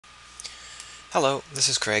Hello, this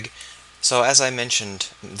is Craig. So as I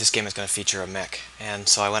mentioned, this game is going to feature a mech, and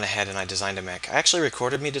so I went ahead and I designed a mech. I actually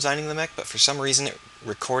recorded me designing the mech, but for some reason it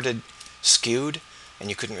recorded skewed, and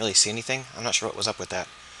you couldn't really see anything. I'm not sure what was up with that.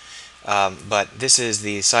 But this is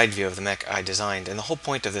the side view of the mech I designed, and the whole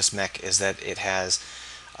point of this mech is that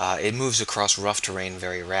it moves across rough terrain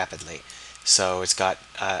very rapidly. So it's got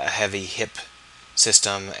a heavy hip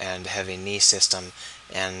system and heavy knee system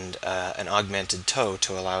and an augmented toe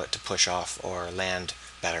to allow it to push off or land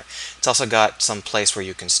better. It's also got some place where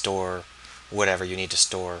you can store whatever you need to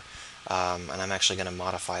store, and I'm actually going to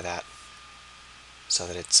modify that so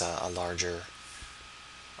that it's a larger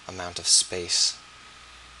amount of space.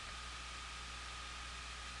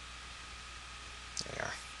 There we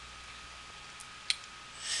are.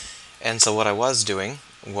 And so what I was doing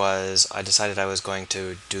was I decided I was going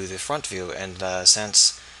to do the front view, and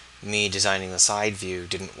since me designing the side view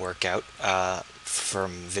didn't work out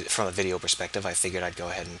from a video perspective, I figured I'd go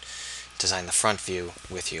ahead and design the front view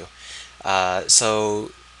with you.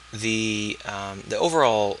 So the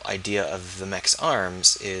overall idea of the mech's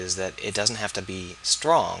arms is that it doesn't have to be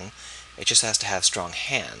strong, it just has to have strong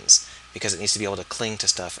hands, because it needs to be able to cling to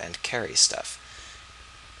stuff and carry stuff.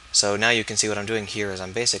 So now you can see what I'm doing here is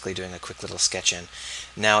I'm basically doing a quick little sketch in.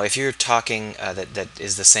 Now if you're talking that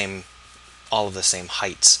is the same, all of the same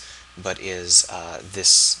heights, but is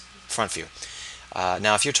this front view.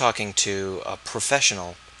 Now if you're talking to a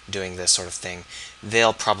professional doing this sort of thing,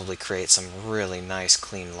 they'll probably create some really nice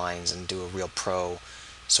clean lines and do a real pro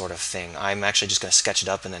sort of thing. I'm actually just going to sketch it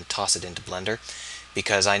up and then toss it into Blender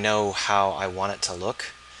because I know how I want it to look,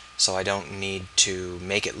 so I don't need to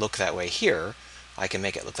make it look that way here. I can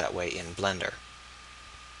make it look that way in Blender.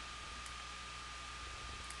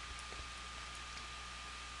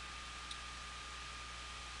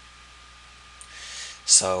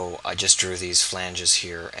 So I just drew these flanges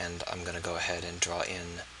here, and I'm going to go ahead and draw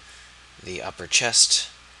in the upper chest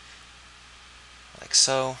like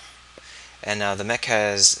so. And now the mech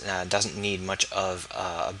doesn't need much of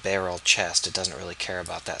a barrel chest. It doesn't really care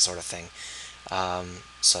about that sort of thing.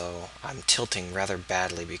 So I'm tilting rather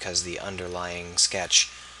badly because the underlying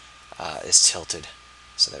sketch is tilted.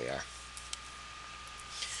 So there we are.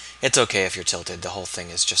 It's okay if you're tilted. The whole thing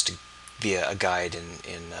is just to be a guide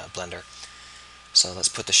in Blender. So let's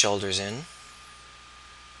put the shoulders in.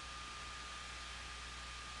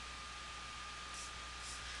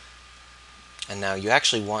 And now you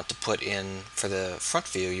actually want to put in, for the front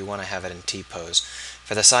view, you want to have it in T-pose.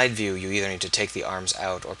 For the side view, you either need to take the arms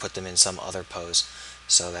out or put them in some other pose.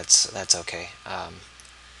 So that's okay.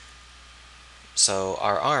 So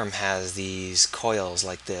our arm has these coils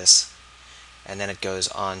like this, and then it goes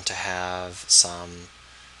on to have some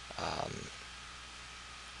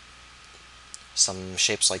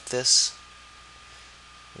shapes like this,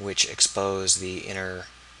 which expose the inner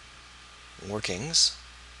workings.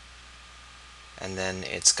 And then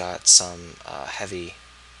it's got some heavy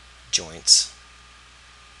joints.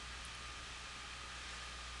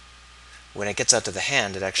 When it gets out to the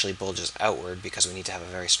hand, it actually bulges outward because we need to have a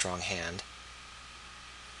very strong hand.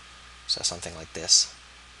 So something like this.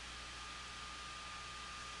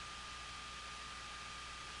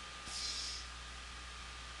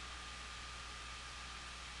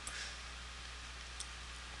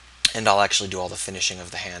 And I'll actually do all the finishing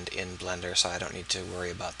of the hand in Blender, so I don't need to worry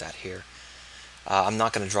about that here. I'm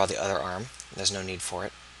not going to draw the other arm. There's no need for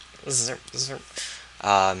it.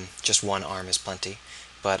 Just one arm is plenty.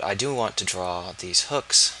 But I do want to draw these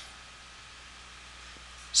hooks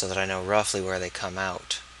so that I know roughly where they come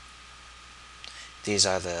out. These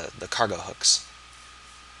are the cargo hooks.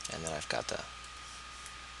 And then I've got the...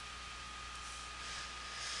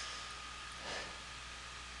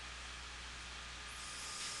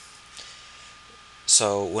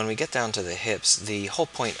 So when we get down to the hips, the whole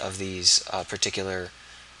point of these particular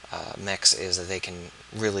mechs is that they can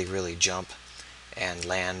really jump and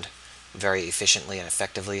land very efficiently and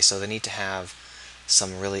effectively, so they need to have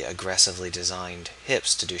some really aggressively designed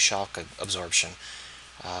hips to do shock absorption.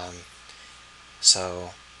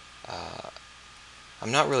 So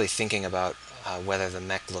I'm not really thinking about whether the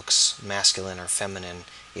mech looks masculine or feminine,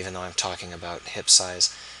 even though I'm talking about hip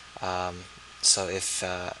size. So if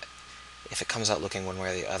it comes out looking one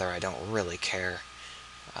way or the other, I don't really care.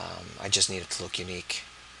 I just need it to look unique.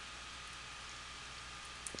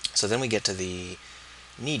 So then we get to the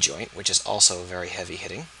knee joint, which is also very heavy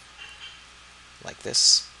hitting, like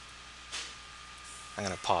this. I'm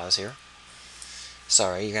going to pause here.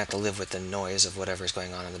 Sorry, you're going to have to live with the noise of whatever's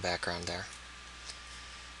going on in the background there.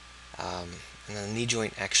 And then the knee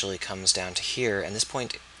joint actually comes down to here, and at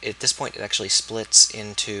this point it actually splits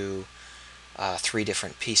into three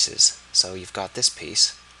different pieces. So you've got this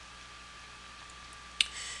piece,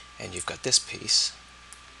 and you've got this piece.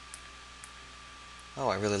 Oh,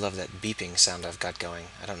 I really love that beeping sound I've got going.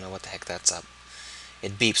 I don't know what the heck that's up.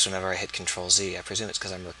 It beeps whenever I hit Control Z. I presume it's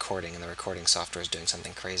because I'm recording and the recording software is doing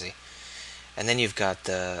something crazy. And then you've got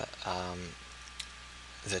the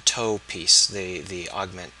toe piece, the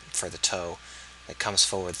augment for the toe that comes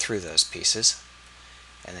forward through those pieces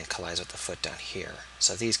and then collides with the foot down here.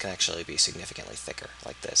 So these can actually be significantly thicker,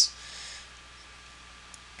 like this.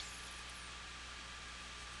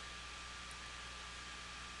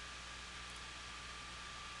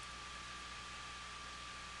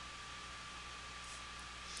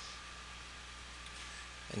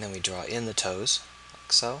 And then we draw in the toes,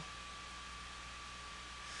 like so.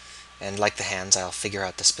 And like the hands, I'll figure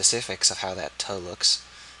out the specifics of how that toe looks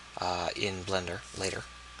in Blender later.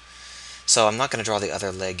 So I'm not going to draw the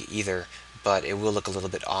other leg either, but it will look a little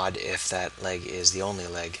bit odd if that leg is the only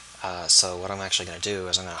leg. So what I'm actually going to do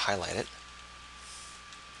is I'm going to highlight it,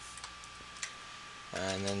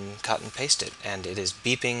 and then cut and paste it. And it is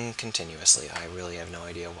beeping continuously. I really have no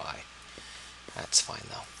idea why. That's fine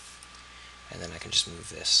though. And then I can just move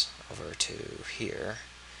this over to here.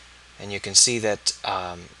 And you can see that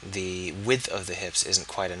the width of the hips isn't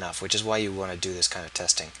quite enough, which is why you want to do this kind of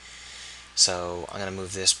testing. So I'm going to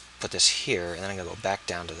move this, put this here, and then I'm going to go back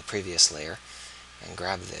down to the previous layer and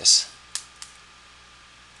grab this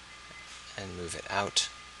and move it out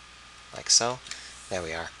like so. There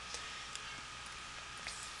we are.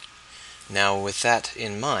 Now with that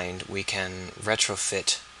in mind, we can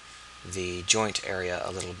retrofit the joint area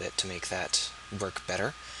a little bit to make that work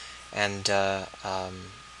better, and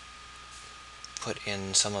put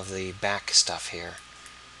in some of the back stuff here,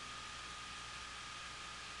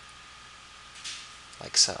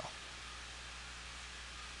 like so.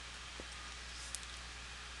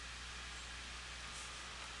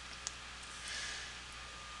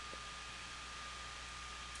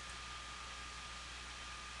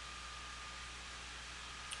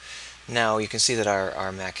 Now you can see that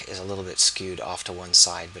our mech is a little bit skewed off to one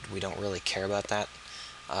side, but we don't really care about that.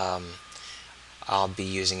 I'll be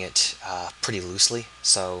using it pretty loosely,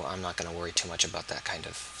 so I'm not going to worry too much about that kind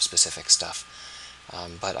of specific stuff.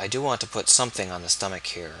 But I do want to put something on the stomach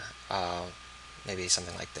here, maybe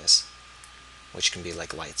something like this, which can be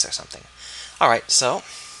like lights or something. Alright, so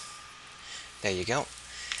there you go.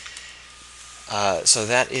 So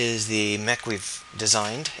that is the mech we've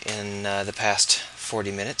designed in the past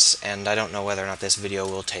 40 minutes, and I don't know whether or not this video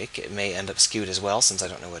will take. It may end up skewed as well, since I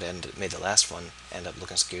don't know what made the last one end up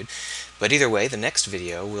looking skewed. But either way, the next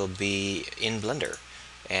video will be in Blender,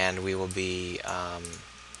 and we will be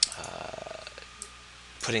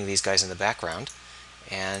putting these guys in the background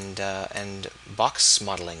and box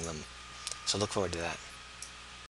modeling them. So look forward to that.